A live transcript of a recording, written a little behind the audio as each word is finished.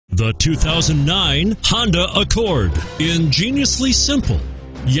The 2009 Honda Accord. Ingeniously simple,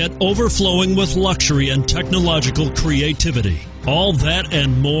 yet overflowing with luxury and technological creativity. All that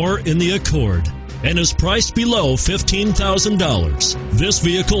and more in the Accord, and is priced below $15,000. This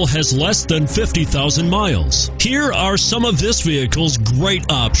vehicle has less than 50,000 miles. Here are some of this vehicle's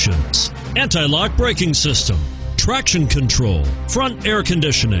great options: anti-lock braking system, traction control, front air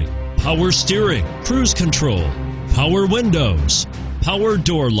conditioning, power steering, cruise control, power windows, power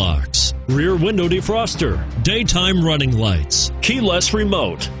door locks, rear window defroster, daytime running lights, keyless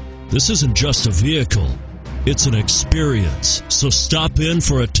remote. This isn't just a vehicle, it's an experience. So stop in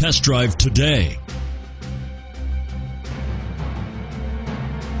for a test drive today.